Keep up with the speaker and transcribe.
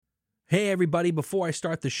Hey everybody, before I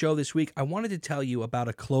start the show this week, I wanted to tell you about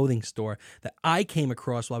a clothing store that I came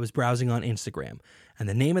across while I was browsing on Instagram. And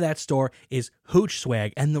the name of that store is Hooch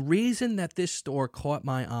Swag. And the reason that this store caught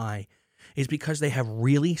my eye is because they have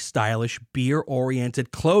really stylish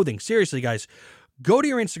beer-oriented clothing. Seriously, guys, go to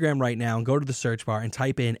your Instagram right now and go to the search bar and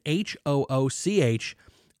type in HOOCH_SWAG,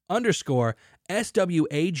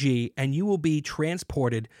 and you will be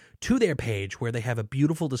transported to their page where they have a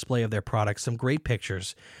beautiful display of their products, some great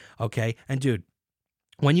pictures, okay? And dude,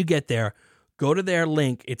 when you get there, go to their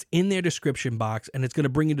link. It's in their description box, and it's going to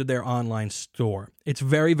bring you to their online store. It's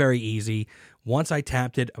very, very easy. Once I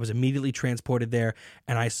tapped it, I was immediately transported there,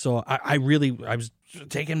 and I saw, I was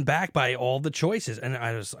taken back by all the choices, and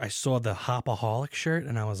I saw the Hopaholic shirt,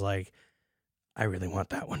 and I was like, I really want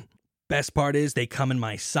that one. Best part is they come in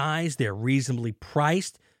my size. They're reasonably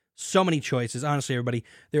priced. So many choices. Honestly, everybody,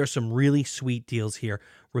 there are some really sweet deals here.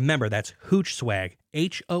 Remember, that's Hooch Swag,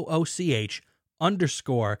 HOOCH_SWAG.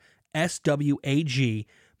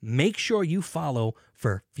 Make sure you follow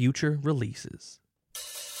for future releases.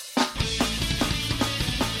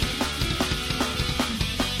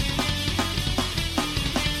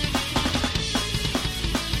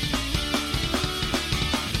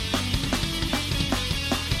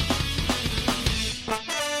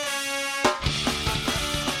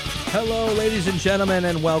 Hello, ladies and gentlemen,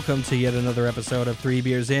 and welcome to yet another episode of Three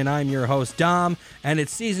Beers In. I'm your host, Dom, and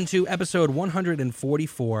it's Season 2, Episode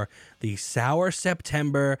 144, the Sour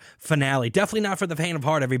September finale. Definitely not for the faint of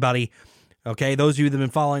heart, everybody. Okay, those of you that have been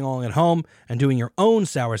following along at home and doing your own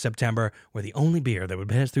Sour September, where the only beer that would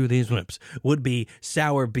pass through these lips would be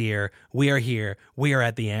sour beer. We are here. We are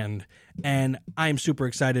at the end, and I am super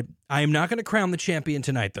excited. I am not going to crown the champion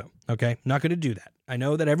tonight, though, okay? Not going to do that. I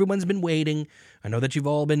know that everyone's been waiting. I know that you've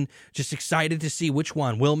all been just excited to see which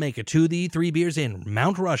one will make it to the Three Beers In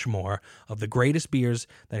Mount Rushmore of the greatest beers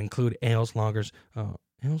that include ales, lagers,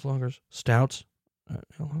 stouts,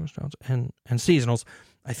 and seasonals,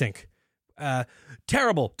 I think.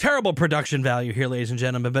 Terrible production value here, ladies and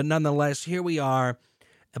gentlemen, but nonetheless, here we are,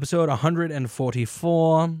 episode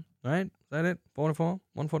 144, right? Is that it? 44?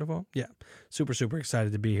 144? Yeah. Super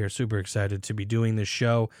excited to be here. Super excited to be doing this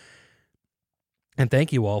show. And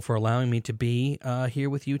thank you all for allowing me to be here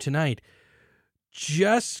with you tonight.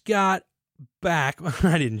 Just got back.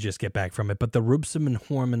 I didn't just get back from it, but the Rubson and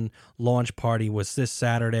Horman launch party was this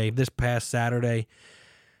past Saturday.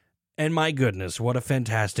 And my goodness, what a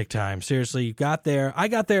fantastic time. Seriously, I got there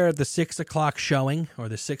at the 6 o'clock showing, or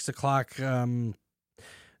the 6 o'clock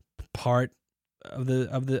part of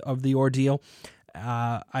the ordeal.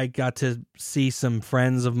 I got to see some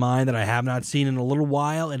friends of mine that I have not seen in a little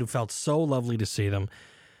while, and it felt so lovely to see them.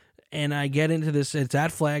 And I get into this, it's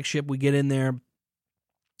at Flagship, we get in there,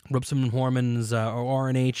 Rubson and Horman's, or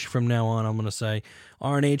R&H from now on, I'm going to say.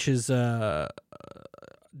 R&H's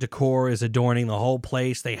decor is adorning the whole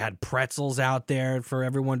place. They had pretzels out there for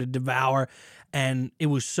everyone to devour, and it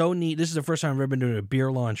was so neat. This is the first time I've ever been to a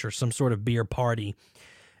beer launch or some sort of beer party.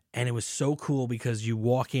 And it was so cool because you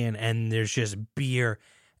walk in and there's just beer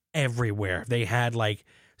everywhere. They had like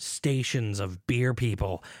stations of beer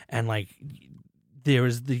people, and like there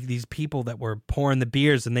was these people that were pouring the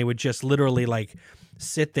beers, and they would just literally like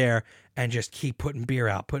sit there and just keep putting beer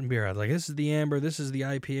out. Like, this is the Amber, this is the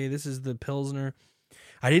IPA, this is the Pilsner.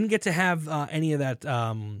 I didn't get to have any of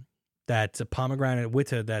that pomegranate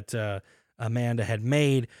Witte that Amanda had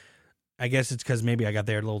made. I guess it's because maybe I got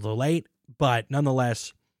there a little too late, but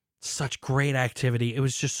nonetheless, such great activity. It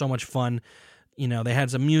was just so much fun. You know, they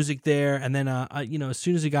had some music there, and then, as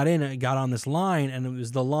soon as we got in, I got on this line, and it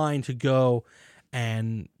was the line to go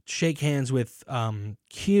and shake hands with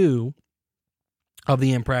Q of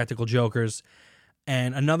the Impractical Jokers,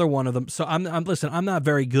 and another one of them. So I'm not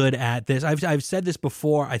very good at this. I've said this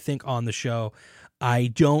before, I think, on the show. I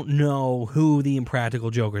don't know who the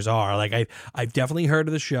Impractical Jokers are. Like, I've definitely heard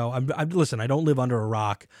of the show. Listen, I don't live under a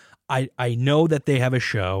rock. I know that they have a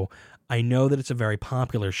show. I know that it's a very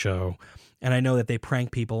popular show, and I know that they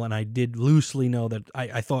prank people, and I did loosely know that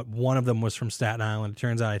I thought one of them was from Staten Island. It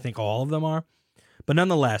turns out I think all of them are. But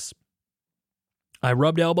nonetheless, I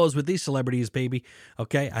rubbed elbows with these celebrities, baby.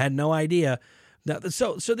 Okay, I had no idea. Now,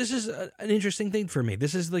 so this is an interesting thing for me.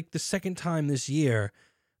 This is like the second time this year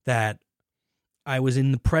that I was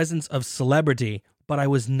in the presence of celebrity, but I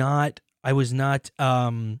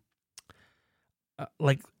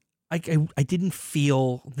didn't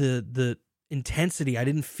feel the intensity. I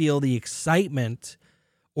didn't feel the excitement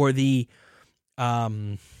or the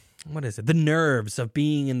the nerves of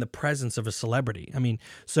being in the presence of a celebrity. I mean,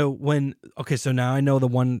 so now I know the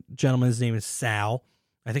one gentleman's name is Sal.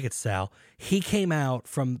 I think it's Sal. He came out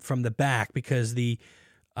from the back because the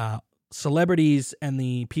celebrities and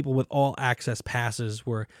the people with all access passes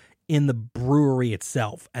were in the brewery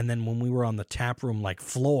itself. And then when we were on the tap room like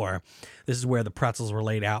floor, this is where the pretzels were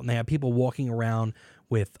laid out, and they had people walking around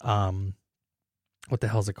with what the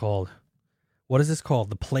hell's it called? What is this called?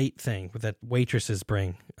 The plate thing that waitresses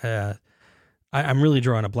bring. I'm really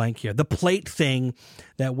drawing a blank here. The plate thing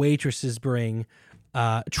that waitresses bring.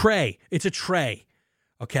 Tray. It's a tray.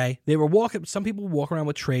 Okay. They were some people walk around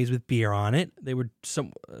with trays with beer on it. They were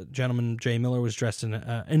some gentleman, Jay Miller, was dressed in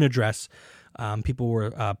a dress. People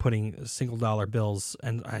were putting $1 bills,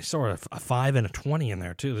 and I saw a 5 and a 20 in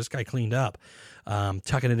there too. This guy cleaned up,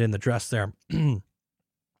 tucking it in the dress there.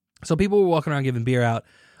 So people were walking around giving beer out.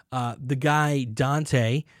 The guy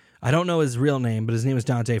Dante, I don't know his real name, but his name was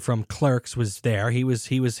Dante from Clerks, was there. He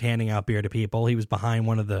was handing out beer to people. He was behind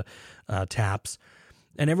one of the taps,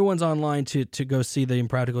 and everyone's online to go see the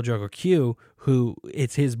Impractical Joker Q, who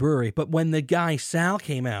it's his brewery. But when the guy Sal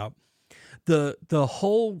came out, the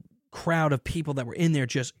whole crowd of people that were in there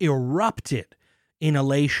just erupted in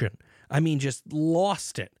elation. I mean, just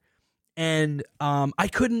lost it. And I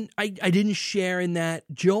didn't share in that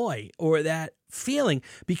joy or that feeling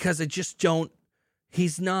because I just don't,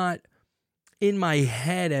 he's not in my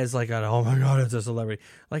head as like, oh my God, it's a celebrity.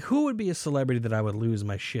 Like, who would be a celebrity that I would lose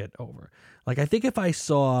my shit over? Like, I think if I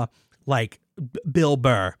saw like Bill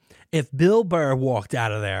Burr, if Bill Burr walked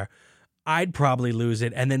out of there, I'd probably lose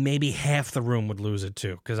it, and then maybe half the room would lose it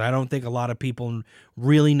too, because I don't think a lot of people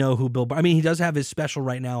really know who Bill Burr. I mean, he does have his special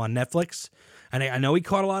right now on Netflix, and I know he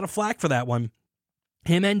caught a lot of flack for that one.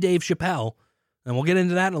 Him and Dave Chappelle, and we'll get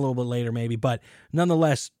into that in a little bit later maybe, but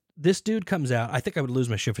nonetheless, this dude comes out. I think I would lose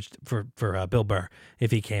my shit for Bill Burr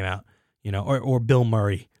if he came out, you know, or Bill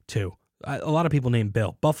Murray too. A lot of people named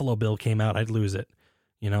Bill. Buffalo Bill came out, I'd lose it,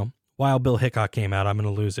 you know. Wild Bill Hickok came out, I'm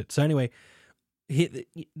going to lose it. So anyway,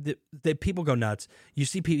 the people go nuts. You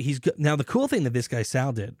see people. Now the cool thing that this guy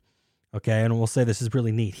Sal did, okay, and we'll say this is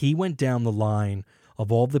really neat. He went down the line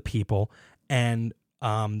of all the people and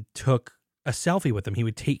took a selfie with them. He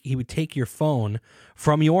would take your phone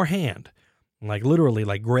from your hand, like literally,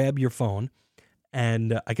 like grab your phone,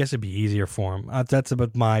 and I guess it'd be easier for him. That's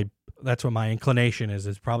what my inclination is.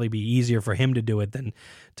 It'd probably be easier for him to do it than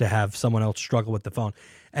to have someone else struggle with the phone.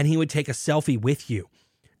 And he would take a selfie with you.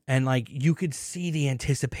 And like you could see the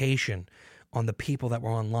anticipation on the people that were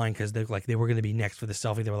online because they were going to be next for the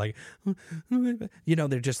selfie. They were like, you know,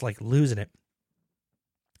 they're just like losing it.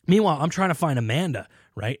 Meanwhile, I'm trying to find Amanda,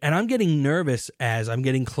 right? And I'm getting nervous as I'm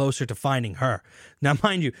getting closer to finding her. Now,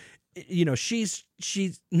 mind you, you know, she's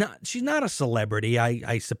not a celebrity,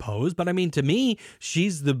 I suppose, but I mean, to me,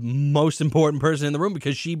 she's the most important person in the room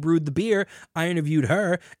because she brewed the beer. I interviewed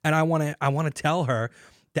her, and I want to tell her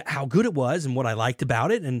that how good it was and what I liked about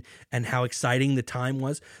it and how exciting the time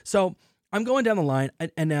was. So I'm going down the line,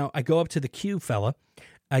 and now I go up to the Q fella.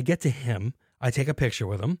 I get to him. I take a picture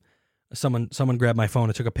with him. Someone grabbed my phone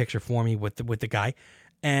and took a picture for me with the guy.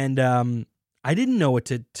 And I didn't know what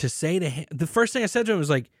to say to him. The first thing I said to him was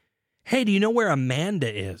like, hey, do you know where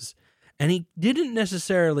Amanda is? And he didn't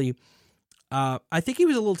necessarily, I think he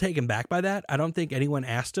was a little taken back by that. I don't think anyone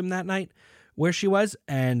asked him that night where she was.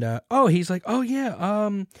 And, he's like, oh yeah,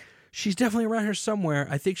 she's definitely around here somewhere.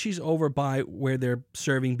 I think she's over by where they're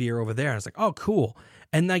serving beer over there. And I was like, oh, cool.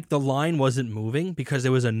 And like the line wasn't moving because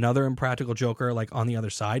there was another Impractical Joker like on the other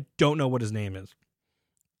side. Don't know what his name is.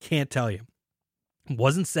 Can't tell you. It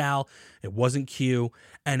wasn't Sal. It wasn't Q.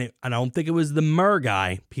 And I don't think it was the Murr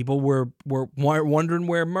guy. People were wondering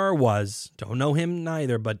where Murr was. Don't know him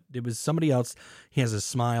neither, but it was somebody else. He has a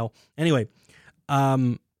smile. Anyway,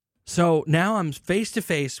 so now I'm face to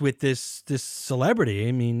face with this celebrity.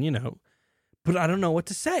 I mean, you know, but I don't know what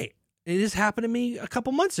to say. It has happened to me a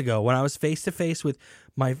couple months ago when I was face to face with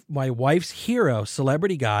my wife's hero,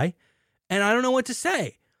 celebrity guy, and I don't know what to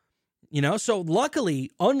say. You know, so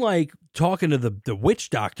luckily, unlike talking to the witch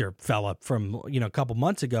doctor fella from, you know, a couple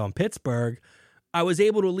months ago in Pittsburgh, I was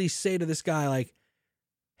able to at least say to this guy, like,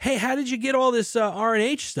 hey, how did you get all this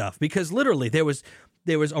R&H stuff? Because literally there was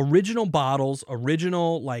original bottles,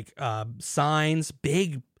 original like signs,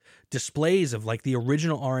 big displays of like the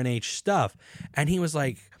original R&H stuff. And he was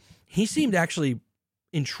like, he seemed actually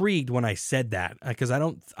intrigued when I said that because I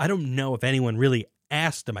don't know if anyone really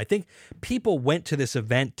asked him. I think people went to this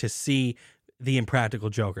event to see the Impractical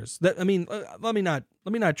Jokers. I mean, let me not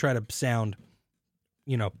try to sound,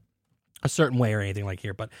 you know, a certain way or anything like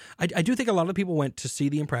here, but I do think a lot of people went to see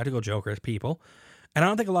the Impractical Jokers people, and I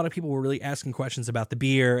don't think a lot of people were really asking questions about the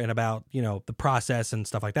beer and about, you know, the process and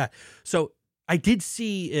stuff like that. So I did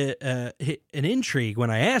see an intrigue when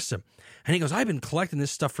I asked him, and he goes, I've been collecting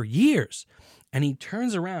this stuff for years. And he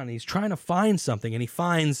turns around and he's trying to find something, and he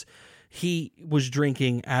finds he was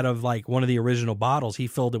drinking out of like one of the original bottles. He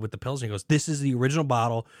filled it with the Pilsner. He goes, this is the original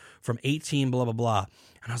bottle from 18 blah, blah, blah.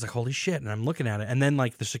 And I was like, holy shit. And I'm looking at it. And then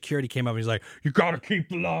like the security came up and he's like, you got to keep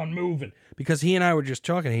the lawn moving. Because he and I were just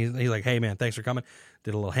talking. He's like, hey man, thanks for coming.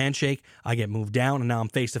 Did a little handshake. I get moved down and now I'm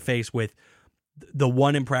face to face with the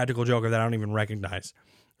one Impractical Joker that I don't even recognize.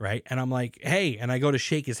 Right. And I'm like, hey, and I go to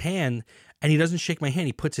shake his hand and he doesn't shake my hand.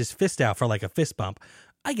 He puts his fist out for like a fist bump.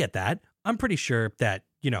 I get that. I'm pretty sure that,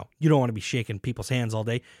 you know, you don't want to be shaking people's hands all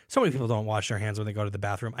day. So many people don't wash their hands when they go to the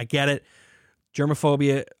bathroom. I get it.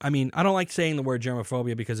 Germophobia. I mean, I don't like saying the word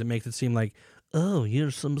germophobia because it makes it seem like, oh,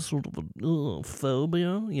 you're some sort of a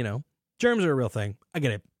phobia. You know, germs are a real thing. I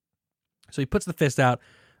get it. So he puts the fist out.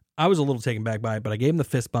 I was a little taken back by it, but I gave him the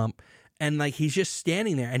fist bump. And like, he's just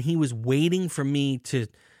standing there and he was waiting for me to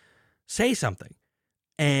say something.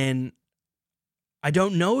 And I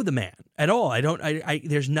don't know the man at all.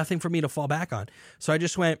 There's nothing for me to fall back on. So I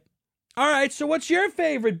just went, all right, so what's your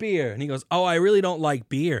favorite beer? And he goes, oh, I really don't like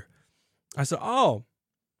beer. I said, oh,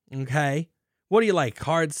 okay. What do you like?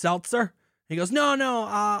 Hard seltzer? He goes, no,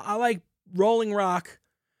 I like Rolling Rock.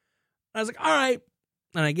 I was like, all right.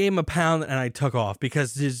 And I gave him a pound and I took off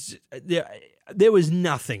because there was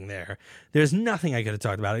nothing there. There's nothing I could have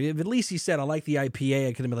talked about. If at least he said, I like the IPA,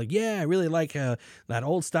 I could have been like, yeah, I really like that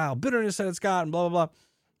old style bitterness that it's got and blah, blah, blah.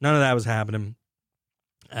 None of that was happening.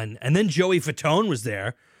 And then Joey Fatone was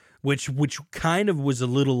there, which kind of was a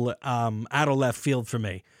little out of left field for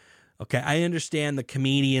me. Okay, I understand the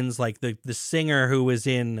comedians, like the singer who was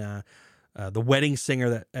in the wedding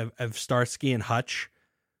singer of Starsky and Hutch.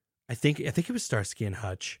 I think it was Starsky and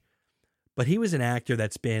Hutch. But he was an actor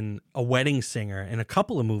that's been a wedding singer in a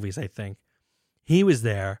couple of movies, I think. He was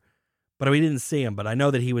there, but we didn't see him. But I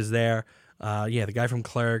know that he was there. The guy from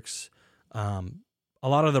Clerks. Some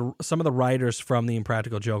of the writers from the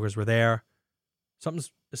Impractical Jokers were there.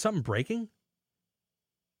 Is something breaking?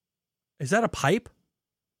 Is that a pipe?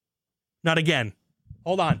 Not again.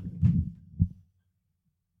 Hold on.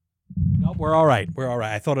 Nope, we're all right. We're all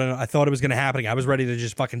right. I thought it was going to happen. I was ready to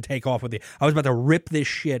just fucking take off with I was about to rip this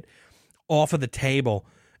shit off of the table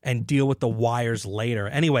and deal with the wires later.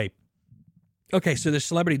 Anyway, okay, so the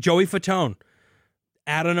celebrity, Joey Fatone,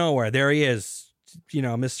 out of nowhere, there he is, you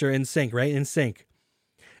know, Mr. NSYNC, right? NSYNC.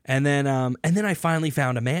 And then I finally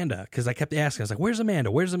found Amanda because I kept asking. I was like, where's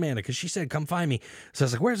Amanda? Where's Amanda? Because she said, come find me. So I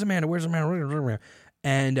was like, where's Amanda? Where's Amanda?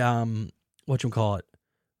 And whatchamacallit?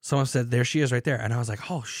 Someone said, there she is right there. And I was like,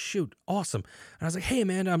 oh, shoot, awesome. And I was like, hey,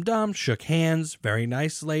 Amanda, I'm Dom. Shook hands. Very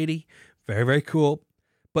nice lady. Very, very cool.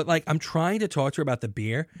 But, like, I'm trying to talk to her about the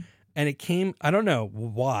beer. And it came, I don't know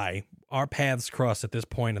why. Our paths crossed at this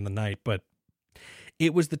point in the night. But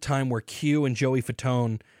it was the time where Q and Joey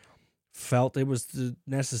Fatone felt it was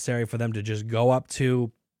necessary for them to just go up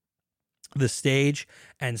to the stage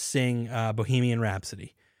and sing Bohemian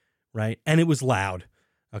Rhapsody. Right? And it was loud.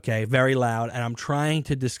 Okay, very loud, and I'm trying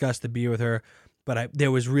to discuss the beer with her, but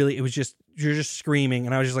you're just screaming,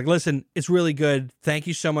 and I was just like, listen, it's really good. Thank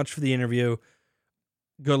you so much for the interview.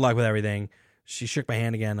 Good luck with everything. She shook my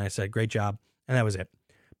hand again, and I said, great job, and that was it.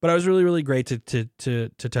 But it was really, really great to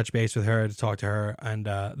touch base with her, to talk to her, and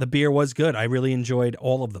the beer was good. I really enjoyed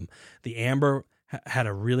all of them. The amber had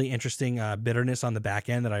a really interesting bitterness on the back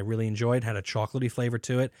end that I really enjoyed, had a chocolatey flavor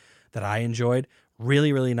to it that I enjoyed.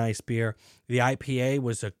 Really, really nice beer. The IPA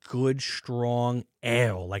was a good, strong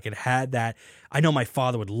ale. Like it had that. I know my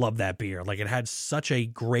father would love that beer. Like it had such a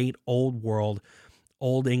great old world,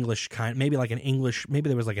 old English kind, maybe there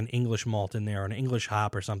was like an English malt in there or an English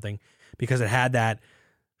hop or something because it had that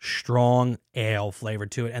strong ale flavor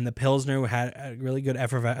to it. And the Pilsner had a really good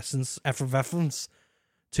effervescence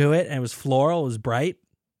to it. And it was floral, it was bright.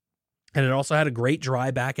 And it also had a great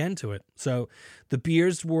dry back end to it. So the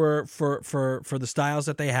beers were for the styles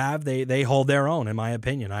that they have, they hold their own, in my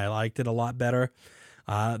opinion. I liked it a lot better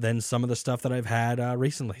than some of the stuff that I've had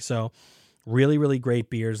recently. So really, really great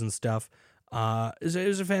beers and stuff. It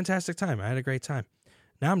was a fantastic time. I had a great time.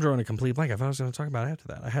 Now I'm drawing a complete blank. I thought I was going to talk about it after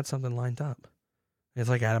that. I had something lined up. It's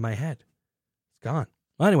like out of my head. It's gone.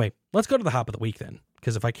 Well, anyway, let's go to the hop of the week then.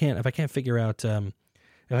 Because if I can't figure out, I'm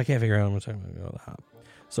going to go to the hop.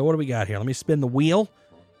 So what do we got here? Let me spin the wheel.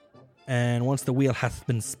 And once the wheel has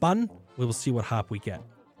been spun, we will see what hop we get.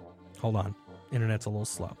 Hold on. Internet's a little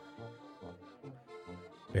slow.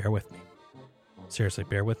 Bear with me. Seriously,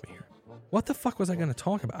 bear with me here. What the fuck was I going to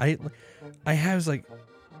talk about? I have like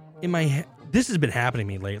in my head. This has been happening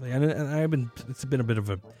to me lately. And it's been a bit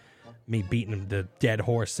of me beating the dead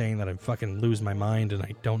horse saying that I fucking lose my mind and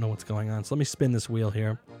I don't know what's going on. So let me spin this wheel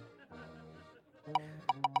here.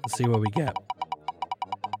 Let's see what we get.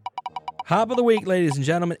 Hop of the week, ladies and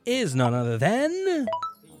gentlemen, is none other than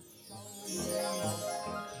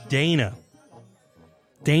Dana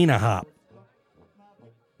hop.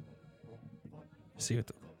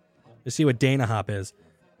 Let's see what Dana hop is.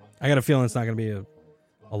 I got a feeling it's not going to be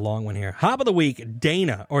a long one here. Hop of the week,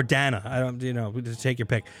 Dana or Dana. I don't, just take your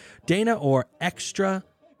pick. Dana or Extra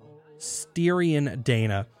Styrian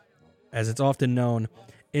Dana, as it's often known,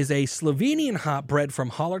 is a Slovenian hop bred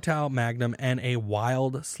from Hallertau Magnum and a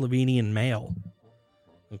wild Slovenian male.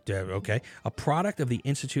 Okay. A product of the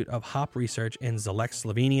Institute of Hop Research in Zalek,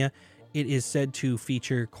 Slovenia. It is said to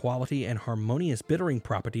feature quality and harmonious bittering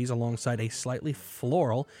properties alongside a slightly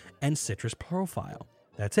floral and citrus profile.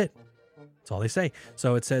 That's it. That's all they say.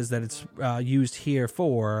 So it says that it's used here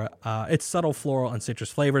for its subtle floral and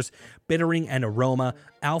citrus flavors, bittering and aroma.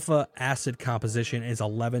 Alpha acid composition is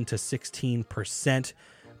 11 to 16%.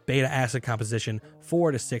 Beta acid composition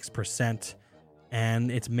 4 to 6%.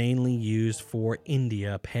 And it's mainly used for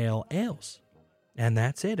India pale ales. And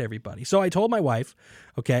that's it, everybody. So I told my wife,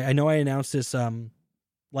 okay, I know I announced this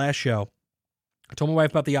last show. I told my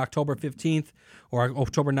wife about the October 15th or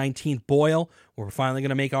October 19th boil, where we're finally going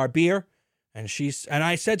to make our beer. And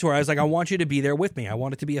I said to her, I was like, I want you to be there with me. I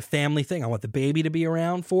want it to be a family thing. I want the baby to be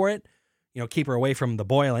around for it. Keep her away from the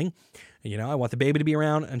boiling. I want the baby to be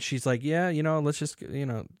around. And she's like, yeah, let's just,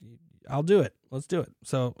 I'll do it. Let's do it.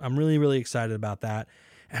 So I'm really, really excited about that.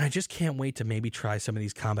 And I just can't wait to maybe try some of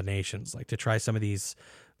these combinations, like to try some of these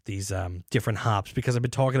different hops, because I've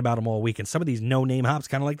been talking about them all week. And some of these no-name hops,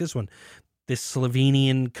 kind of like this one, this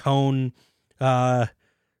Slovenian cone hop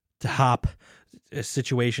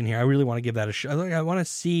situation here. I really want to give that a shot. I want to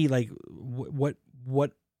see like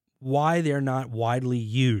why they're not widely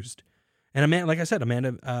used. And like I said,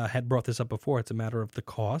 Amanda had brought this up before. It's a matter of the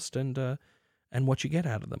cost and what you get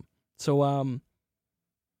out of them. So I'm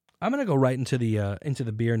going to go right into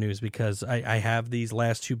the beer news, because I have these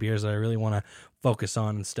last two beers that I really want to focus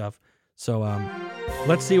on and stuff. So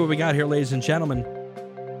let's see what we got here, ladies and gentlemen.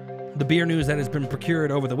 The beer news that has been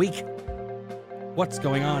procured over the week. What's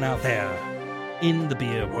going on out there in the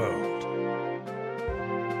beer world?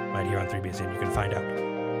 Right here on 3 Beers In, you can find out.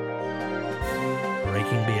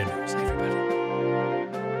 Breaking beer news, everybody.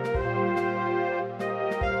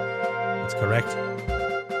 That's correct.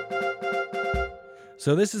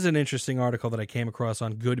 So this is an interesting article that I came across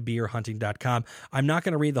on goodbeerhunting.com. I'm not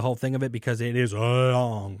going to read the whole thing of it because it is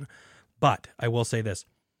long, but I will say this.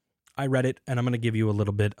 I read it, and I'm going to give you a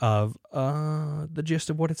little bit of the gist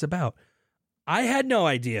of what it's about. I had no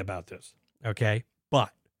idea about this, okay?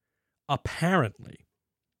 But apparently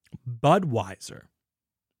Budweiser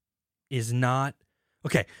is not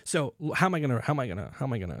okay. So how am I gonna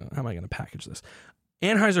package this?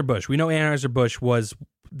 Anheuser-Busch. We know Anheuser-Busch was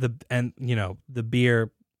the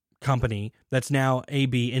beer company that's now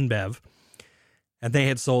AB InBev, and they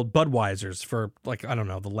had sold Budweisers for like, I don't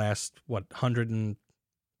know, the last 100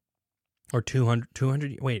 or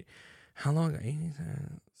 200. Wait, how long?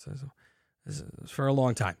 For a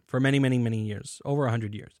long time, for many, many, many years, over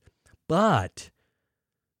 100 years. But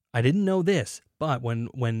I didn't know this. But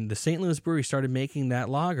when the St. Louis brewery started making that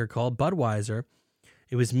lager called Budweiser,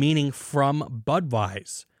 it was meaning from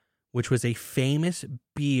Budweis, which was a famous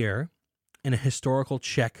beer in a historical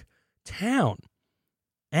Czech town.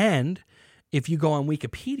 And if you go on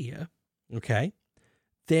Wikipedia, okay,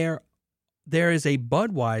 there is a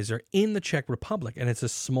Budweiser in the Czech Republic, and it's a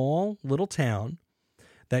small little town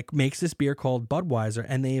that makes this beer called Budweiser,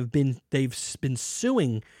 and they've been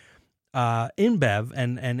suing InBev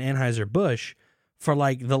and Anheuser-Busch for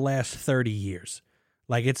like the last 30 years.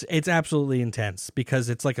 Like it's absolutely intense, because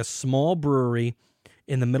it's like a small brewery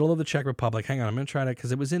in the middle of the Czech Republic. Hang on, I'm going to try to,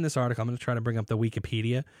 because it was in this article, I'm going to try to bring up the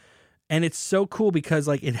Wikipedia. And it's so cool because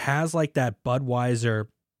like it has like that Budweiser,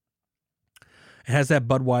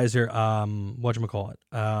 whatchamacallit,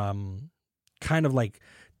 kind of like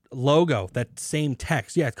logo, that same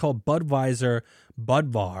text. Yeah, it's called Budweiser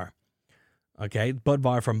Budvar. Okay,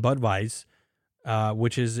 Budvar from Budweis,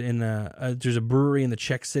 which is in there's a brewery in the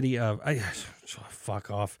Czech city of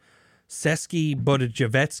Český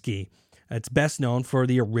Budějovice. It's best known for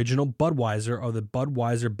the original Budweiser, or the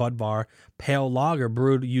Budweiser Budvar pale lager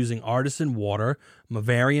brewed using artisan water,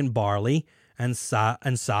 Bavarian barley, and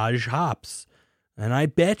Sage hops. And I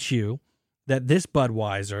bet you that this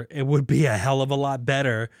Budweiser, it would be a hell of a lot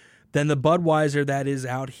better than the Budweiser that is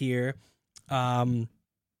out here in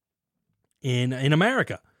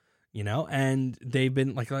America, and they've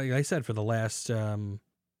been like I said, for the last I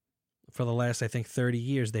think 30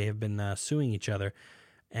 years, they have been suing each other.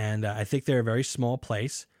 And I think they're a very small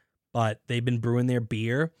place, but they've been brewing their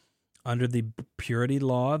beer under the purity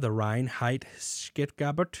law, the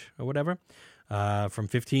Reinheitsgebot or whatever, from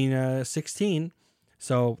 1516.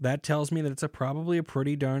 So that tells me that it's probably a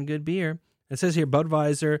pretty darn good beer. It says here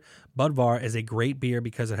Budvar is a great beer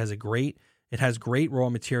because it has great raw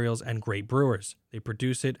materials and great brewers. They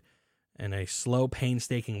produce it in a slow,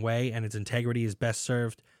 painstaking way, and its integrity is best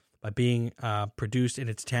served by being produced in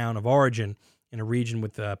its town of origin in a region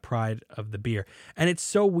with the pride of the beer. And it's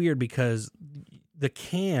so weird because the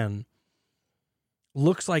can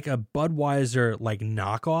looks like a Budweiser like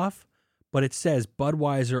knockoff, but it says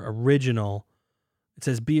Budweiser Original. It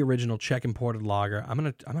says Be Original Czech Imported Lager.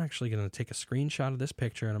 I'm actually gonna take a screenshot of this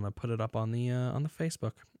picture and I'm gonna put it up on the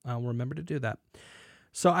Facebook. I'll remember to do that.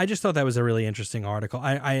 So I just thought that was a really interesting article.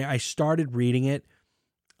 I started reading it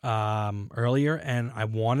earlier and I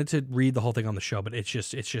wanted to read the whole thing on the show, but it's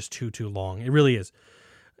just too long. It really is,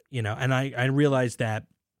 and I realized that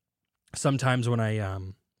sometimes when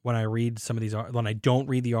I read some of these, when I don't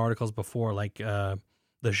read the articles before like the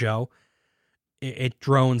show, it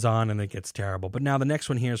drones on and it gets terrible. But now the next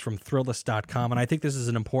one here is from Thrillist.com, and I think this is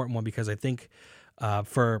an important one because I think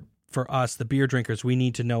for us, the beer drinkers, we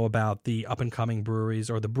need to know about the up-and-coming breweries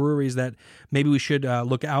or the breweries that maybe we should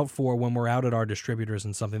look out for when we're out at our distributors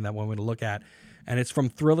and something that we're going to look at. And it's from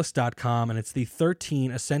Thrillist.com, and it's the 13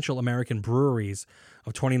 Essential American Breweries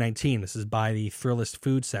of 2019. This is by the Thrillist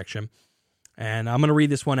Food section. And I'm going to read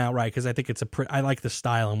this one outright because I think I like the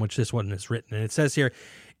style in which this one is written. And it says here,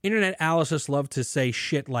 Internet analysts love to say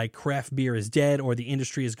shit like craft beer is dead or the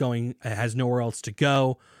industry has nowhere else to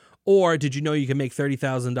go. Or did you know you can make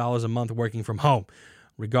 $30,000 a month working from home?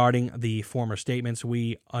 Regarding the former statements,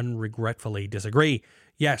 we unregretfully disagree.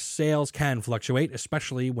 Yes, sales can fluctuate,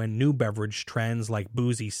 especially when new beverage trends like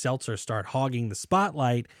boozy seltzer start hogging the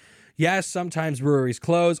spotlight. Yes, sometimes breweries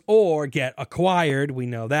close or get acquired. We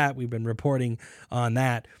know that. We've been reporting on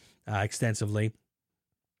that extensively.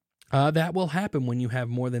 That will happen when you have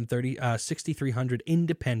more than 6,300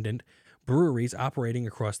 independent breweries operating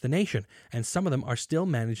across the nation, and some of them are still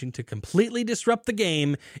managing to completely disrupt the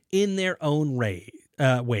game in their own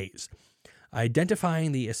ways.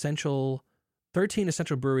 Identifying the 13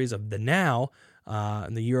 essential breweries of the now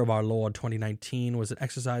in the year of our Lord 2019 was an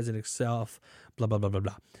exercise in itself, blah, blah, blah, blah,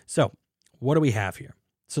 blah. So what do we have here?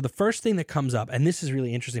 So the first thing that comes up, and this is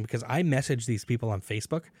really interesting because I messaged these people on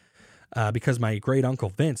Facebook, because my great uncle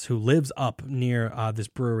Vince, who lives up near this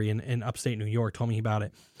brewery in upstate New York, told me about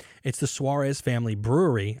it. It's the Suarez Family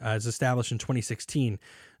Brewery. It's established in 2016.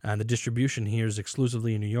 The distribution here is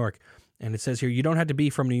exclusively in New York. And it says here, you don't have to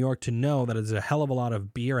be from New York to know that there's a hell of a lot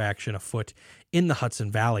of beer action afoot in the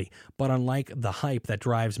Hudson Valley. But unlike the hype that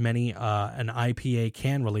drives many an IPA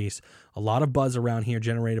can release, a lot of buzz around here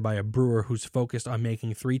generated by a brewer who's focused on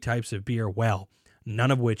making 3 types of beer well,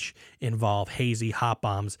 none of which involve hazy hop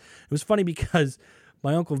bombs. It was funny because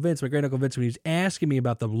my great uncle Vince, when he was asking me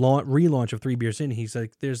about the relaunch of 3 Beers In, he's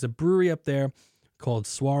like, there's a brewery up there called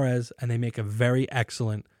Suarez, and they make a very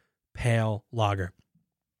excellent pale lager.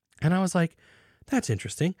 And I was like, that's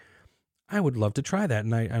interesting. I would love to try that.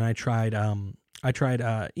 And I tried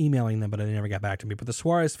emailing them, but they never got back to me. But the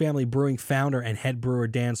Suarez Family Brewing founder and head brewer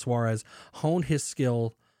Dan Suarez honed his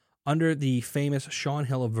skill under the famous Sean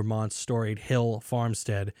Hill of Vermont's storied Hill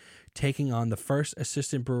Farmstead, taking on the first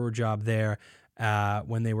assistant brewer job there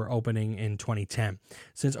when they were opening in 2010.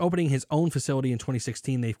 Since opening his own facility in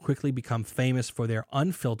 2016, they've quickly become famous for their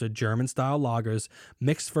unfiltered German-style lagers,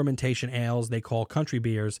 mixed fermentation ales they call country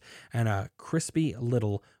beers, and Crispy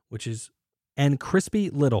Little, which is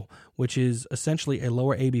essentially a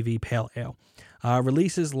lower ABV pale ale.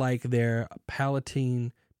 Releases like their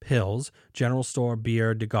Palatine Pills, General Store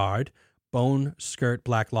Beer de Garde, Bone Skirt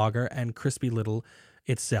Black Lager, and Crispy Little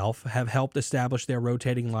itself have helped establish their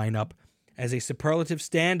rotating lineup as a superlative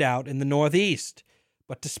standout in the Northeast.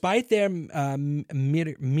 But despite their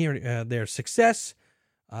success,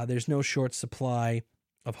 there's no short supply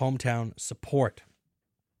of hometown support.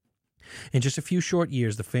 In just a few short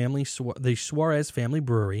years, the Suarez Family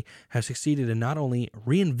Brewery has succeeded in not only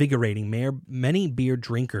reinvigorating many beer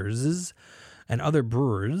drinkers and other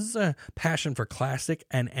brewers' passion for classic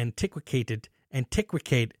and antiquated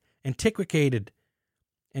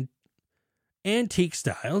antique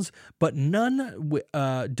styles, but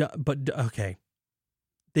okay,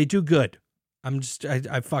 they do good.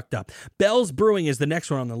 I fucked up. Bell's Brewing is the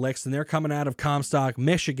next one on the list, and they're coming out of Comstock,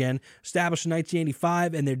 Michigan, established in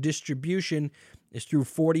 1985, and their distribution is through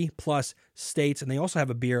 40 plus states. And they also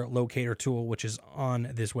have a beer locator tool, which is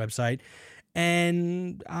on this website.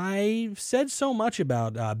 And I've said so much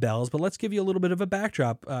about Bell's, but let's give you a little bit of a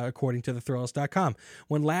backdrop, according to thethrillist.com.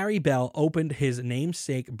 When Larry Bell opened his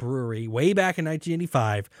namesake brewery way back in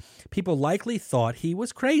 1985, people likely thought he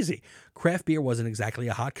was crazy. Craft beer wasn't exactly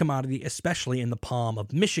a hot commodity, especially in the palm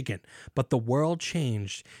of Michigan. But the world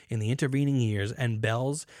changed in the intervening years, and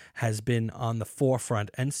Bell's has been on the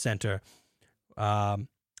forefront and center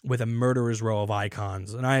with a murderer's row of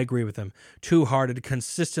icons, and I agree with him. Two Hearted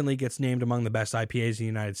consistently gets named among the best IPAs in the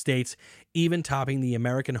United States, even topping the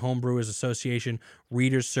American Homebrewers Association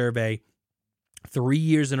Reader's Survey 3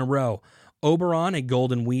 years in a row. Oberon, a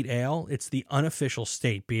golden wheat ale, it's the unofficial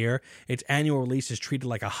state beer. Its annual release is treated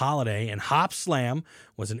like a holiday, and Hop Slam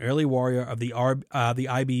was an early warrior of the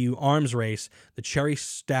IBU arms race. The Cherry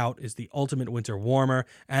Stout is the ultimate winter warmer,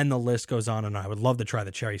 and the list goes on, and I would love to try the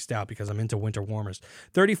Cherry Stout because I'm into winter warmers.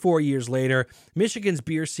 34 years later, Michigan's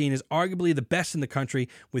beer scene is arguably the best in the country,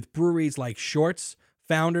 with breweries like Shorts,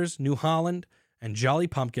 Founders, New Holland, and Jolly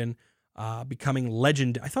Pumpkin becoming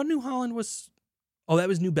legend. I thought New Holland was... Oh, that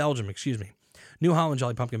was New Belgium, excuse me. New Holland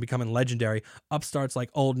Jolly Pumpkin becoming legendary. Upstarts like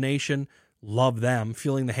Old Nation, love them,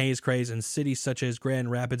 fueling the haze craze, and cities such as Grand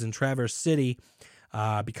Rapids and Traverse City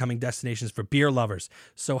becoming destinations for beer lovers.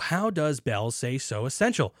 So how does Bell's say so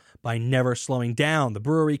essential? By never slowing down. The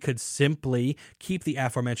brewery could simply keep the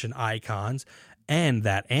aforementioned icons and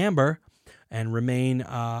that amber and remained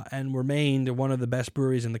one of the best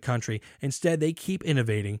breweries in the country. Instead, they keep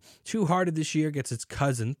innovating. Two Hearted this year gets its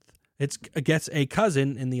cousin. It gets a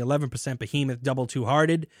cousin in the 11% behemoth Double Two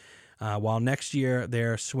Hearted, while next year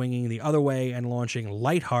they're swinging the other way and launching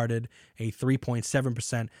Lighthearted, a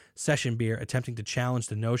 3.7% session beer, attempting to challenge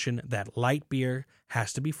the notion that light beer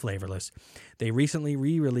has to be flavorless. They recently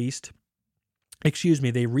released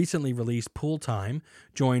Pool Time,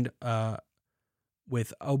 joined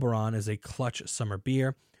with Oberon as a clutch summer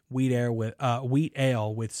beer, wheat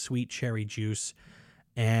ale with sweet cherry juice.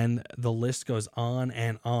 And the list goes on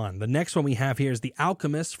and on. The next one we have here is The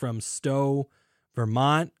Alchemist from Stowe,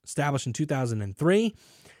 Vermont, established in 2003.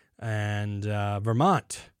 And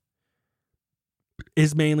Vermont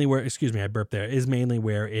is mainly where, is mainly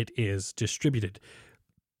where it is distributed.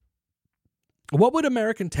 What would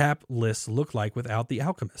American Tap lists look like without The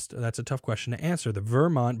Alchemist? That's a tough question to answer. The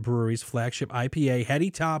Vermont Brewery's flagship IPA,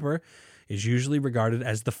 Heady Topper, is usually regarded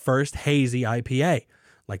as the first hazy IPA.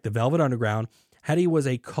 Like the Velvet Underground, Heady was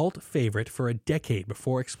a cult favorite for a decade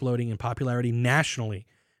before exploding in popularity nationally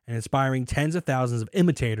and inspiring tens of thousands of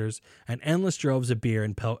imitators and endless droves of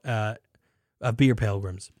beer beer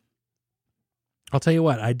pilgrims. I'll tell you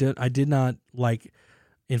what, I did not like,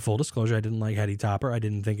 in full disclosure, I didn't like Heady Topper. I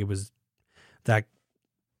didn't think it was that.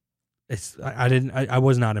 I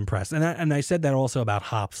was not impressed, and I said that also about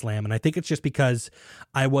Hop Slam, and I think it's just because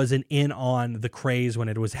I wasn't in on the craze when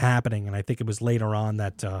it was happening, and I think it was later on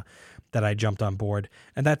that I jumped on board,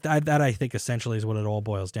 and that I think essentially is what it all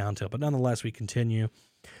boils down to. But nonetheless, we continue.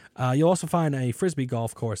 You'll also find a frisbee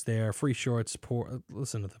golf course there, free shorts.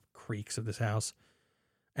 Listen to the creaks of this house,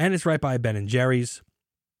 and it's right by Ben and Jerry's,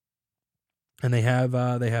 and they have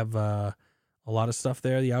a lot of stuff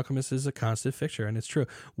there. The Alchemist is a constant fixture, and it's true.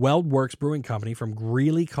 WeldWorks Brewing Company from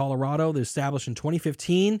Greeley, Colorado. They're established in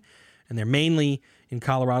 2015, and they're mainly in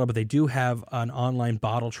Colorado, but they do have an online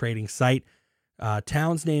bottle trading site.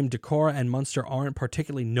 Towns named Decorah and Munster aren't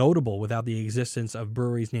particularly notable without the existence of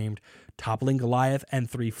breweries named Toppling Goliath and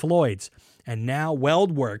Three Floyds. And now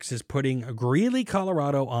WeldWorks is putting Greeley,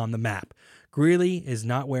 Colorado on the map. Greeley is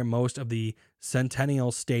not where most of the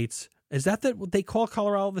Centennial states... Is that what they call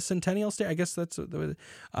Colorado, the Centennial State? I guess that's...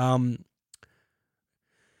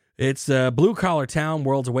 It's a blue-collar town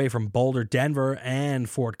worlds away from Boulder, Denver, and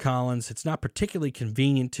Fort Collins. It's not particularly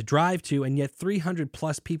convenient to drive to, and yet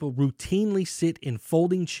 300-plus people routinely sit in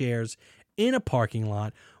folding chairs in a parking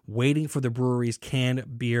lot waiting for the brewery's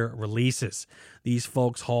canned beer releases. These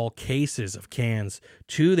folks haul cases of cans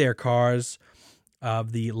to their cars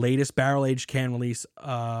of the latest barrel-aged can release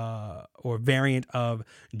or variant of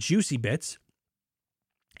Juicy Bits,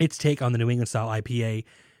 its take on the New England-style IPA,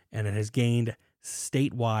 and it has gained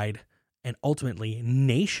statewide and ultimately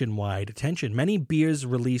nationwide attention. Many beers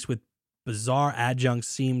released with bizarre adjuncts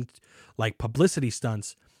seemed like publicity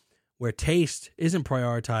stunts where taste isn't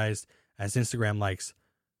prioritized as Instagram likes.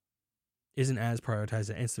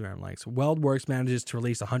 WeldWorks manages to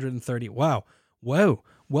release 130.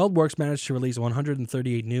 WeldWorks managed to release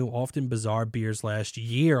 138 new, often bizarre beers last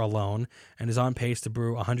year alone, and is on pace to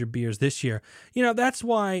brew 100 beers this year. That's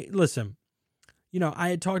why, listen, I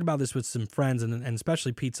had talked about this with some friends and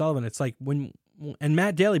especially Pete Sullivan. It's like and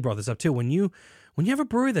Matt Daly brought this up too. When you have a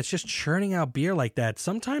brewery that's just churning out beer like that,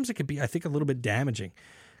 sometimes it could be, I think, a little bit damaging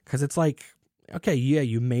because it's like, okay, yeah,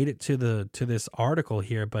 you made it to this article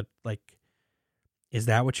here, but like, is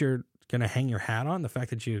that what you're gonna hang your hat on? The fact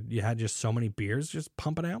that you had just so many beers just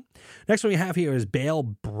pumping out? Next one we have here is Bale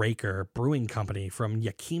Breaker Brewing Company from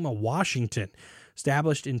Yakima, Washington.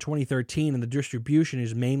 Established in 2013, and the distribution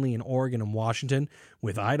is mainly in Oregon and Washington,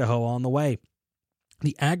 with Idaho on the way.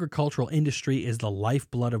 The agricultural industry is the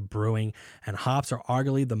lifeblood of brewing, and hops are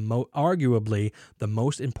arguably the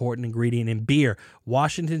most important ingredient in beer.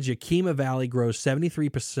 Washington's Yakima Valley grows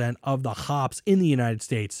 73% of the hops in the United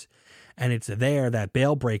States, and it's there that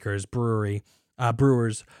Bale Breakers brewers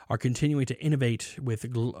are continuing to innovate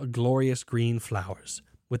with glorious green flowers.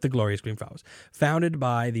 Founded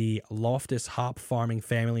by the Loftus hop farming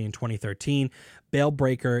family in 2013, Bale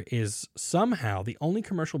Breaker is somehow the only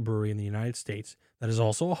commercial brewery in the United States that is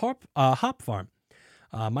also a hop farm.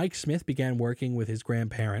 Mike Smith began working with his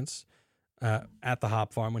grandparents at the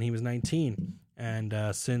hop farm when he was 19, and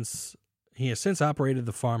he has since operated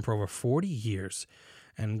the farm for over 40 years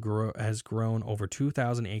and has grown over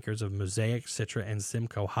 2,000 acres of Mosaic, Citra, and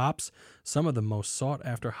Simcoe hops, some of the most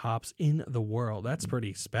sought-after hops in the world. That's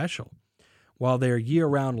pretty special. While their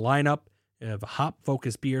year-round lineup of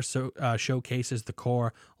hop-focused beer showcases the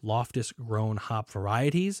core Loftus-grown hop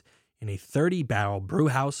varieties in a 30-barrel brew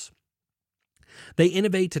house, they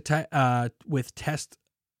innovate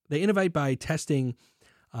by testing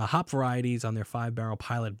hop varieties on their 5-barrel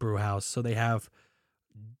pilot brew house. So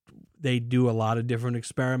they do a lot of different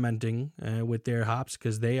experimenting with their hops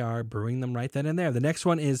because they are brewing them right then and there. The next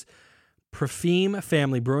one is Perfime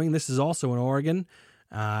Family Brewing. This is also in Oregon.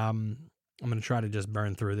 I'm going to try to just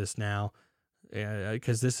burn through this now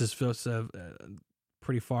because this is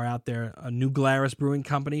pretty far out there. A New Glarus Brewing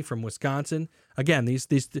Company from Wisconsin. Again,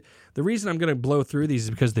 the reason I'm going to blow through these is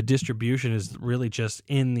because the distribution is really just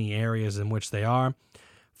in the areas in which they are.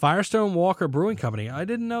 Firestone Walker Brewing Company. I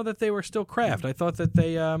didn't know that they were still craft. I thought that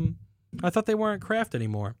they weren't craft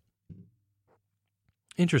anymore.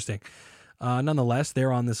 Interesting. Nonetheless,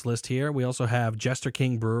 they're on this list here. We also have Jester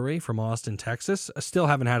King Brewery from Austin, Texas. I still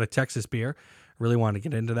haven't had a Texas beer. Really wanted to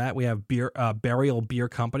get into that. We have Burial Beer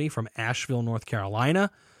Company from Asheville, North Carolina.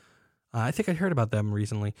 I think I heard about them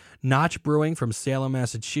recently. Notch Brewing from Salem,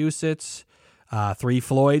 Massachusetts. Three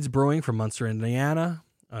Floyds Brewing from Munster, Indiana.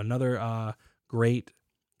 Another great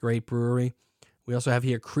brewery. We also have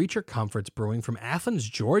here Creature Comforts Brewing from Athens,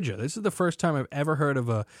 Georgia. This is the first time I've ever heard of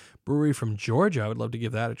a brewery from Georgia. I would love to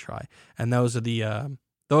give that a try. And those are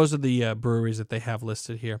the breweries that they have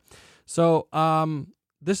listed here. So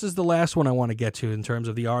this is the last one I want to get to in terms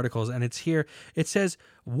of the articles, and it's here. It says,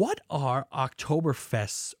 what are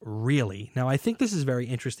Oktoberfests really? Now, I think this is very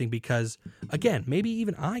interesting because, again, maybe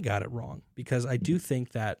even I got it wrong, because I do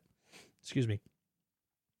think that,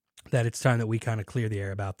 that it's time that we kind of clear the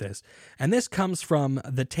air about this. And this comes from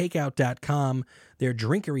thetakeout.com, their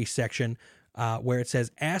drinkery section, where it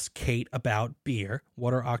says, Ask Kate About Beer.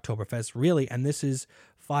 What are Oktoberfests really? And this is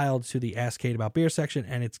filed to the Ask Kate About Beer section,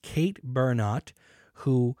 and it's Kate Bernot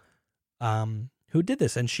who did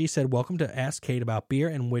this. And she said, welcome to Ask Kate About Beer,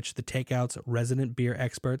 in which the Takeout's resident beer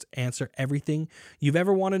experts answer everything you've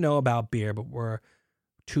ever want to know about beer, but were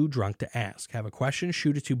too drunk to ask. Have a question?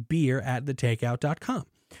 Shoot it to beer@thetakeout.com.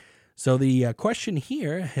 So the question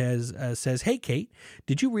here says, hey, Kate,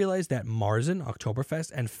 did you realize that Marzen,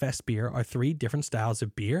 Oktoberfest, and Fest beer are 3 different styles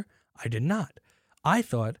of beer? I did not. I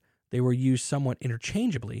thought they were used somewhat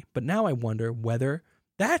interchangeably, but now I wonder whether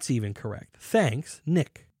that's even correct. Thanks,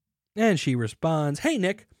 Nick. And she responds, hey,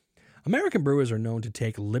 Nick, American brewers are known to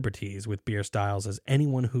take liberties with beer styles, as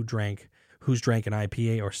anyone who's drank an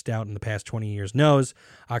IPA or stout in the past 20 years knows.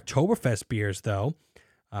 Oktoberfest beers, though,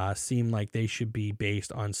 seem like they should be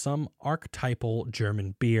based on some archetypal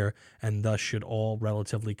German beer, and thus should all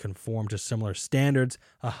relatively conform to similar standards.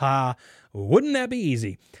 Aha, wouldn't that be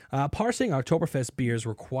easy? Parsing Oktoberfest beers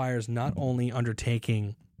requires not only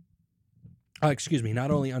understanding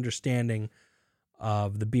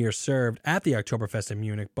of the beer served at the Oktoberfest in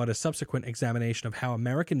Munich, but a subsequent examination of how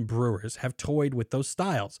American brewers have toyed with those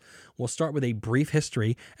styles. We'll start with a brief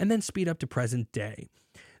history and then speed up to present day.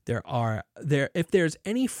 If there's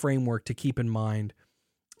any framework to keep in mind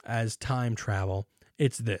as time travel,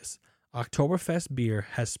 it's this. Oktoberfest beer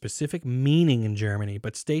has specific meaning in Germany,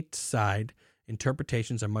 but stateside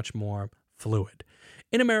interpretations are much more fluid.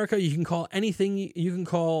 In America, you can call anything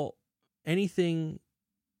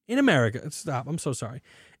in America. Stop. I'm so sorry.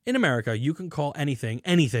 In America, you can call anything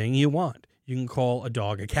you want. You can call a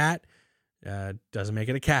dog a cat. Doesn't make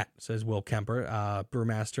it a cat, says Will Kemper,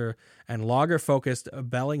 brewmaster and lager-focused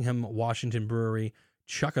Bellingham, Washington brewery.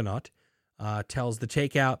 Chuckanut tells the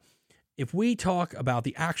Takeout, if we talk about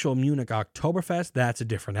the actual Munich Oktoberfest, that's a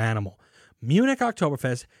different animal. Munich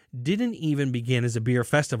Oktoberfest didn't even begin as a beer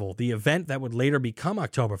festival. The event that would later become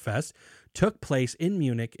Oktoberfest took place in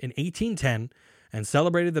Munich in 1810 and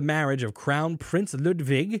celebrated the marriage of Crown Prince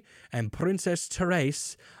Ludwig and Princess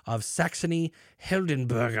Therese of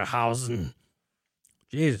Saxony-Hildenbergerhausen.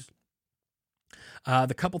 Jesus.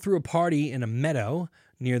 The couple threw a party in a meadow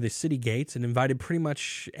near the city gates and invited pretty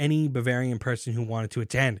much any Bavarian person who wanted to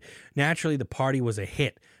attend. Naturally, the party was a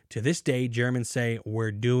hit. To this day, Germans say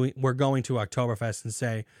we're going to Oktoberfest and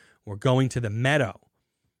say we're going to the meadow.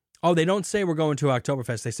 Oh, they don't say we're going to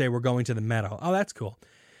Oktoberfest. They say we're going to the meadow. Oh, that's cool.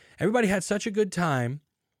 Everybody had such a good time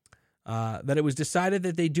that it was decided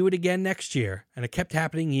that they'd do it again next year, and it kept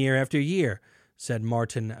happening year after year, said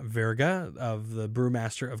Martin Verga, of the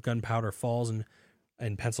brewmaster of Gunpowder Falls in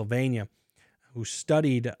Pennsylvania, who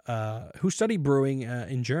studied brewing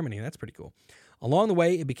in Germany. That's pretty cool. Along the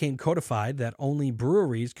way, it became codified that only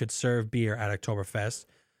breweries could serve beer at Oktoberfest.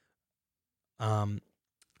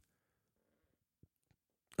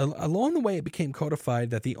 Along the way, it became codified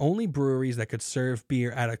that the only breweries that could serve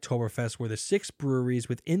beer at Oktoberfest were the 6 breweries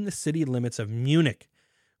within the city limits of Munich,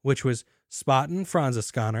 which was Spaten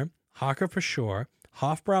Franziskaner, Hacker for Sure,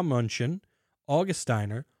 Hofbraumunchen,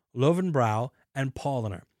 Augustiner, Löwenbräu, and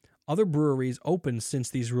Paulaner. Other breweries opened since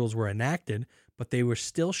these rules were enacted, but they were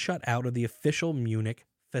still shut out of the official Munich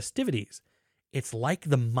festivities. It's like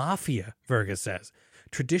the mafia, Verga says.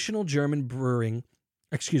 Traditional German brewing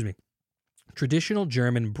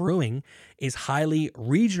is highly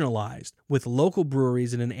regionalized, with local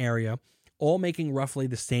breweries in an area all making roughly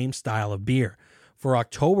the same style of beer. For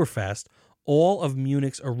Oktoberfest, all of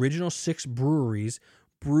Munich's original 6 breweries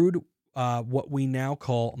brewed what we now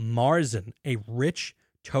call Marzen, a rich,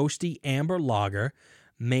 toasty amber lager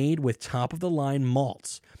made with top-of-the-line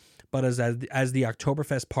malts. But as the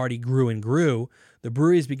Oktoberfest party grew and grew, the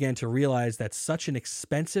breweries began to realize that such an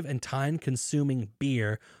expensive and time-consuming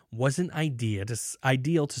beer wasn't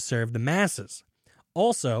ideal to serve the masses.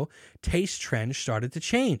 Also, taste trends started to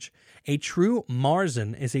change. A true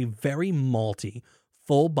Marzen is a very malty,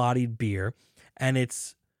 full-bodied beer, and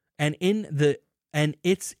it's in the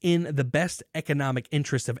best economic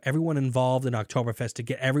interest of everyone involved in Oktoberfest to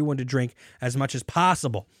get everyone to drink as much as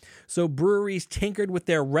possible. So breweries tinkered with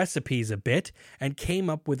their recipes a bit and came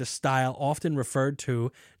up with a style often referred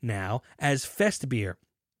to now as Festbier.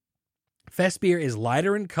 Festbier is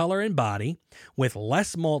lighter in color and body, with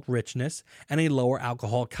less malt richness and a lower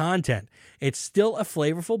alcohol content. It's still a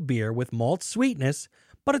flavorful beer with malt sweetness,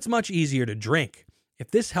 but it's much easier to drink.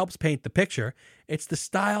 If this helps paint the picture, it's the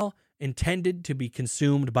style intended to be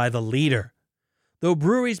consumed by the leader. Though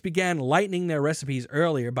breweries began lightening their recipes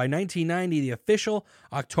earlier, by 1990 the official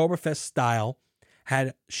Oktoberfest style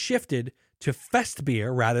had shifted to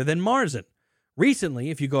Festbier rather than Marzen.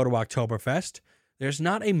 Recently, if you go to Oktoberfest, there's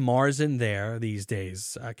not a Marzen there these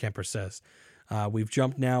days, Kemper says. We've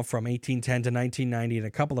jumped now from 1810 to 1990 in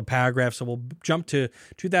a couple of paragraphs, so we'll jump to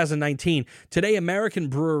 2019. Today, American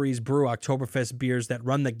breweries brew Oktoberfest beers that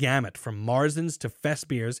run the gamut, from Marzens to Fest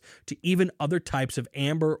beers to even other types of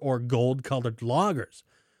amber or gold-colored lagers.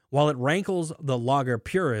 While it rankles the lager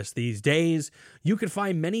purists these days, you can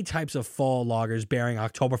find many types of fall lagers bearing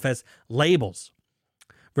Oktoberfest labels.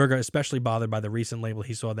 Verga especially bothered by the recent label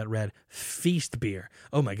he saw that read Feast Beer.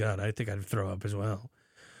 Oh my God, I think I'd throw up as well.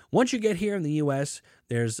 Once you get here in the U.S.,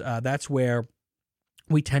 that's where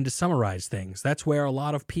we tend to summarize things. That's where a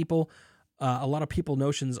lot of people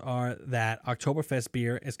notions are that Oktoberfest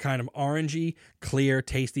beer is kind of orangey, clear,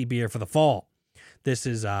 tasty beer for the fall. This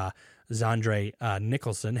is Zandre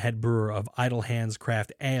Nicholson, head brewer of Idle Hands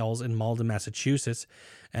Craft Ales in Malden, Massachusetts.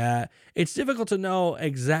 It's difficult to know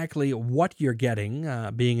exactly what you're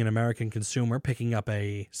getting, being an American consumer picking up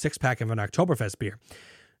a 6-pack of an Oktoberfest beer.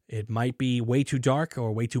 It might be way too dark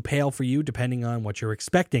or way too pale for you, depending on what you're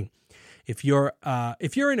expecting. If you're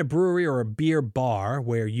in a brewery or a beer bar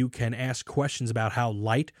where you can ask questions about how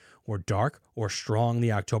light or dark or strong the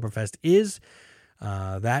Oktoberfest is,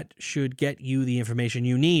 that should get you the information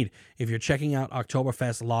you need. If you're checking out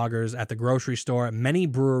Oktoberfest lagers at the grocery store, many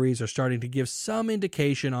breweries are starting to give some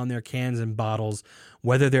indication on their cans and bottles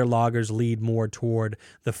whether their lagers lead more toward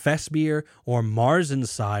the Fest beer or Marzen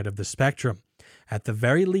side of the spectrum. At the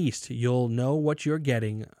very least, you'll know what you're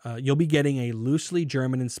getting. You'll be getting a loosely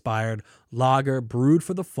German-inspired lager brewed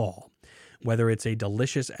for the fall. Whether it's a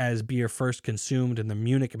delicious as beer first consumed in the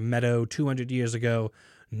Munich meadow 200 years ago,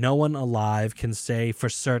 no one alive can say for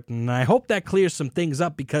certain. And I hope that clears some things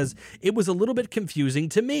up because it was a little bit confusing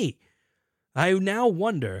to me. I now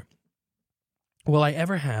wonder, will I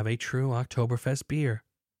ever have a true Oktoberfest beer?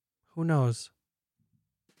 Who knows?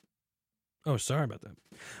 Oh, sorry about that.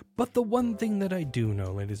 But the one thing that I do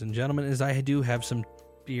know, ladies and gentlemen, is I do have some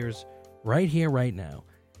beers right here, right now.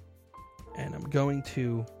 And I'm going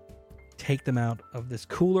to take them out of this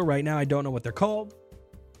cooler right now. I don't know what they're called.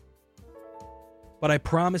 But I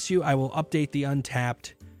promise you I will update the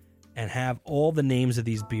Untapped and have all the names of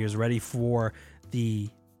these beers ready for the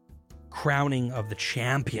crowning of the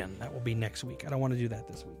champion. That will be next week. I don't want to do that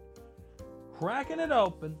this week. Cracking it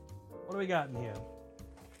open. What do we got in here?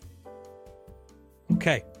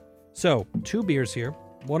 Okay, so 2 beers here.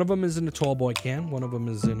 One of them is in a tall boy can. One of them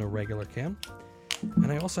is in a regular can.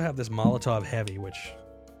 And I also have this Molotov Heavy, which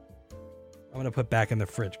I'm going to put back in the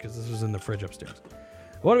fridge because this was in the fridge upstairs.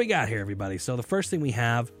 What do we got here, everybody? So the first thing we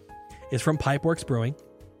have is from Pipeworks Brewing,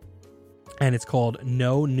 and it's called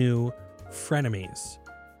No New Frenemies.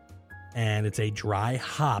 And it's a dry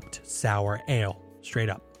hopped sour ale, straight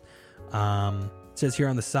up. It says here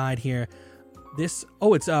on the side here, it's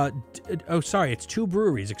 2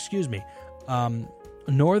 breweries, excuse me.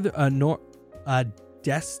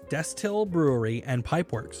 Destil Brewery and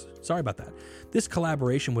Pipeworks. Sorry about that. This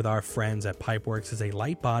collaboration with our friends at Pipeworks is a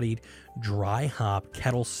light-bodied, dry hop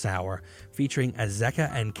kettle sour featuring Azeka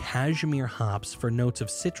and Cashmere hops for notes of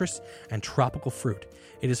citrus and tropical fruit.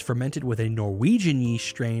 It is fermented with a Norwegian yeast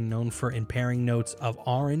strain known for impairing notes of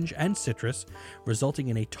orange and citrus, resulting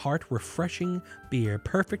in a tart, refreshing beer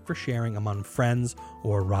perfect for sharing among friends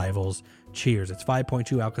or rivals. Cheers. It's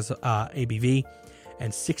 5.2 ABV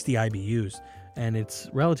and 60 IBUs, and it's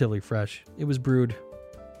relatively fresh. It was brewed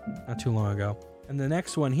not too long ago. And the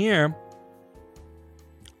next one here,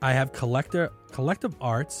 I have Collective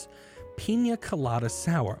Arts Pina Colada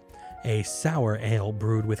Sour, a sour ale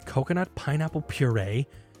brewed with coconut pineapple puree,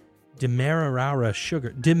 demerara sugar,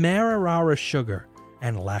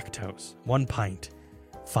 and lactose. 1 pint,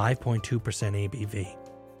 5.2% ABV.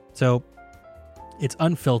 So it's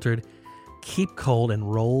unfiltered. Keep cold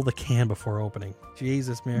and roll the can before opening.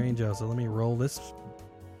 Jesus, Mary and Joseph, let me roll this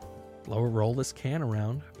can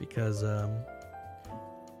around because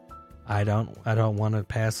I don't want to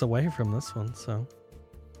pass away from this one. So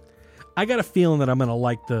I got a feeling that I'm gonna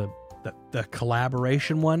like the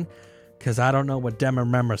collaboration one because I don't know what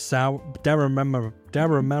Demerara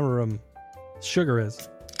sugar is.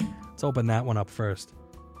 Let's open that one up first.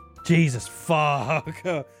 Jesus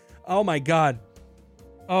fuck! Oh my god!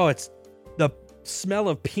 Oh, it's the smell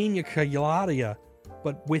of pina colada,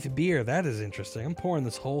 but with beer. That is interesting. I'm pouring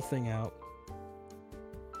this whole thing out.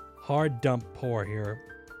 Hard dump pour here.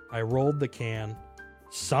 I rolled the can.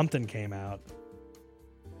 Something came out.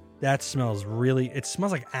 That smells really... It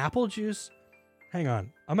smells like apple juice. Hang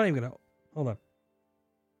on. I'm not even going to... Hold on.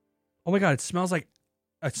 Oh my god, it smells like...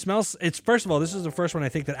 It's first of all, this is the first one I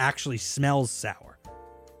think that actually smells sour.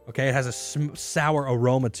 Okay, it has a sour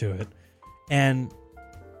aroma to it. And...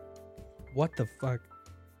 What the fuck?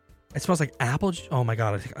 It smells like apple juice. Oh my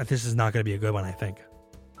god, I think this is not going to be a good one, I think.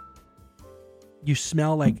 You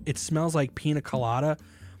smell like... It smells like pina colada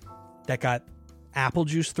that got apple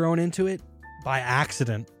juice thrown into it by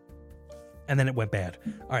accident. And then it went bad.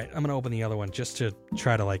 All right, I'm going to open the other one just to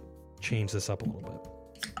try to, like, change this up a little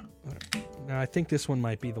bit. All right. Now, I think this one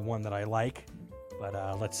might be the one that I like.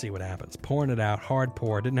 But let's see what happens. Pouring it out. Hard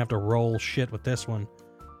pour. Didn't have to roll shit with this one.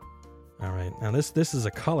 All right. Now, this is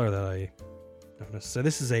a color that I noticed. So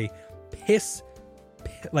this is a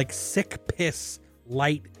like sick piss,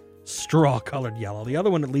 light straw-colored yellow. The other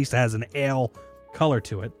one at least has an ale color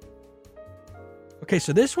to it. Okay,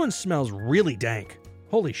 so this one smells really dank.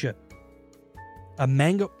 Holy shit. A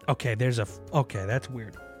mango... Okay, okay, that's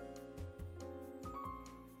weird.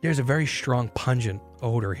 There's a very strong pungent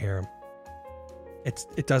odor here.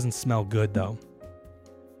 It doesn't smell good, though.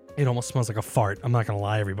 It almost smells like a fart. I'm not going to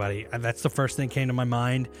lie, everybody. That's the first thing that came to my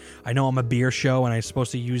mind. I know I'm a beer show, and I'm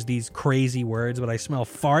supposed to use these crazy words, but I smell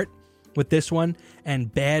fart with this one,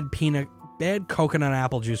 and bad coconut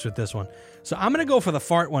apple juice with this one. So I'm going to go for the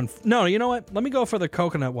fart one. No, you know what? Let me go for the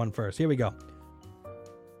coconut one first. Here we go.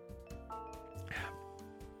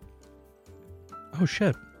 Oh,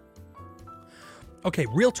 shit. Okay,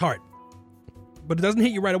 real tart. But it doesn't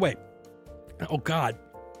hit you right away. Oh, God.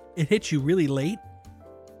 It hits you really late.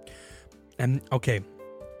 And, okay,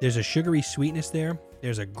 there's a sugary sweetness there.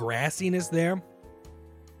 There's a grassiness there.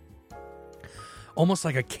 Almost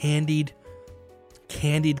like a candied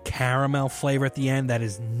caramel flavor at the end that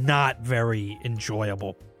is not very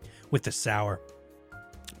enjoyable with the sour.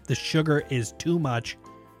 The sugar is too much.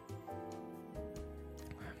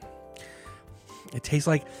 It tastes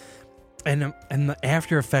like, and the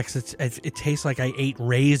after effects, it tastes like I ate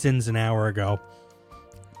raisins an hour ago.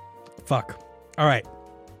 Fuck. All right.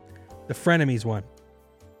 The Frenemies one.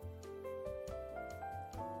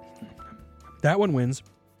 That one wins.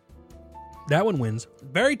 That one wins.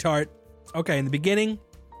 Very tart. Okay, in the beginning.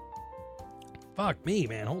 Fuck me,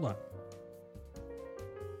 man. Hold on.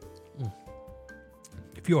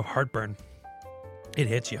 If you have heartburn, it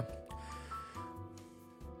hits you.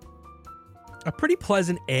 A pretty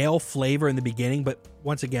pleasant ale flavor in the beginning, but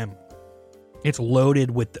once again, it's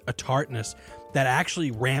loaded with a tartness that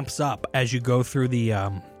actually ramps up as you go through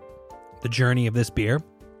the journey of this beer.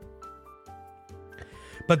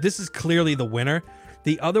 But this is clearly the winner.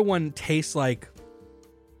 The other one tastes like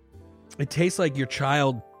your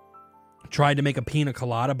child tried to make a pina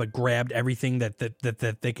colada but grabbed everything that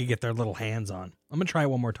they could get their little hands on. I'm gonna try it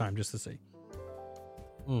one more time just to see.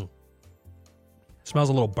 Smells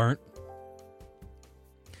a little burnt.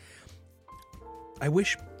 I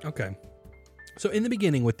wish. Okay, so in the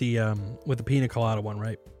beginning with the pina colada one,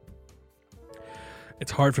 right?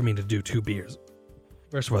 It's hard for me to do two beers.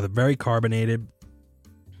 First of all, they're very carbonated.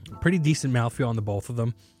 Pretty decent mouthfeel on the both of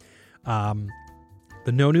them.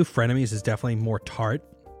 The No New Frenemies is definitely more tart,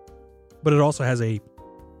 but it also has a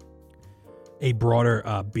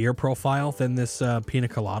broader beer profile than this pina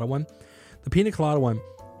colada one. The pina colada one,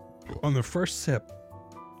 on the first sip,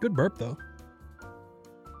 good burp though.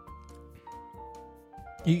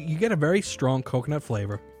 You get a very strong coconut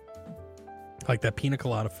flavor, like that pina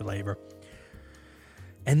colada flavor.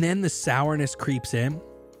 And then the sourness creeps in.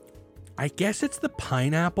 I guess it's the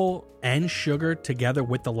pineapple and sugar together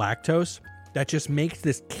with the lactose that just makes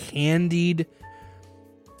this candied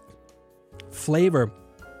flavor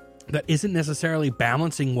that isn't necessarily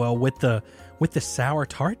balancing well with the sour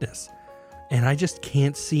tartness. And I just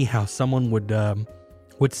can't see how someone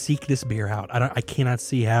would seek this beer out. I cannot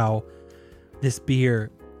see how this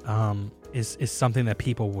beer is something that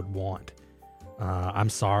people would want. I'm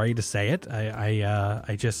sorry to say it.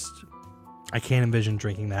 I can't envision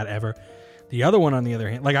drinking that ever. The other one, on the other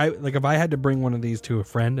hand, like if I had to bring one of these to a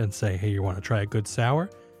friend and say, "Hey, you want to try a good sour,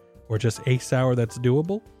 or just a sour that's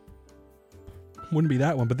doable?" Wouldn't be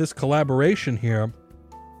that one. But this collaboration here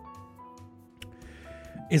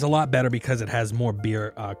is a lot better because it has more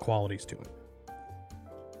beer qualities to it.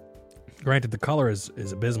 Granted, the color is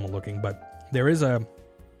abysmal looking, but there is a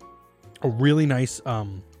really nice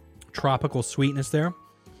tropical sweetness there.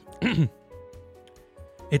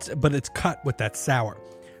 It's cut with that sour.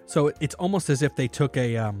 So it's almost as if they took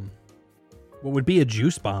a what would be a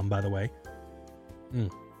juice bomb, by the way,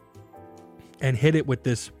 and hit it with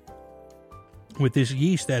this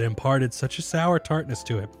yeast that imparted such a sour tartness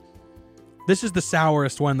to it. This is the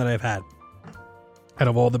sourest one that I've had out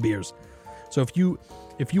of all the beers. So if you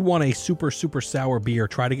want a super sour beer,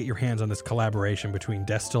 try to get your hands on this collaboration between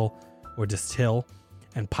Distill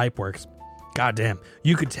and Pipeworks. Goddamn,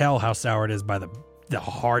 you could tell how sour it is by the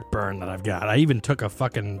heartburn that I've got. I even took a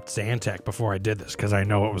fucking Zantac before I did this because I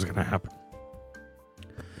know what was going to happen.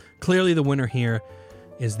 Clearly the winner here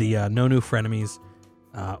is the No New Frenemies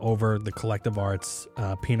over the Collective Arts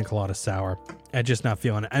Pina Colada Sour. I'm just not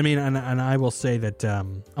feeling it. I mean, and I will say that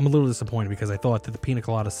I'm a little disappointed because I thought that the Pina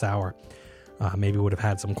Colada Sour maybe would have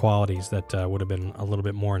had some qualities that would have been a little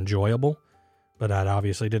bit more enjoyable. But that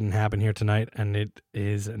obviously didn't happen here tonight, and it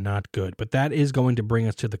is not good. But that is going to bring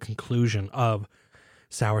us to the conclusion of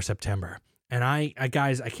Sour September. And I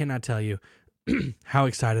guys, I cannot tell you how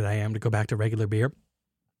excited I am to go back to regular beer.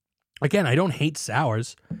 Again, I don't hate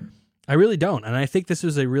sours. I really don't. And I think this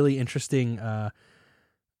is a really interesting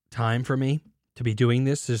time for me to be doing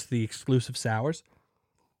this, is the exclusive sours.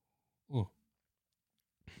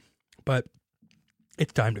 But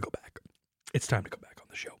it's time to go back. It's time to go back on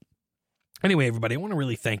the show. Anyway, everybody, I want to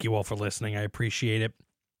really thank you all for listening. I appreciate it.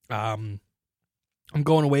 I'm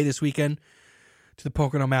going away this weekend to the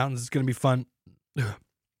Pocono Mountains. It's going to be fun.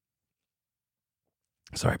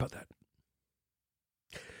 Sorry about that.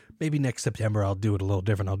 Maybe next September I'll do it a little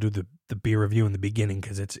different. I'll do the beer review in the beginning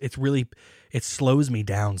because it's really, it slows me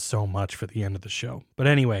down so much for the end of the show. But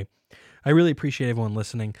anyway, I really appreciate everyone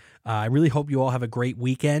listening. I really hope you all have a great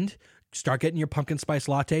weekend. Start getting your pumpkin spice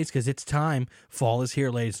lattes because it's time. Fall is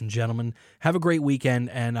here, ladies and gentlemen. Have a great weekend,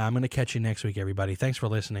 and I'm going to catch you next week, everybody. Thanks for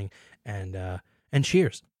listening, and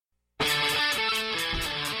cheers.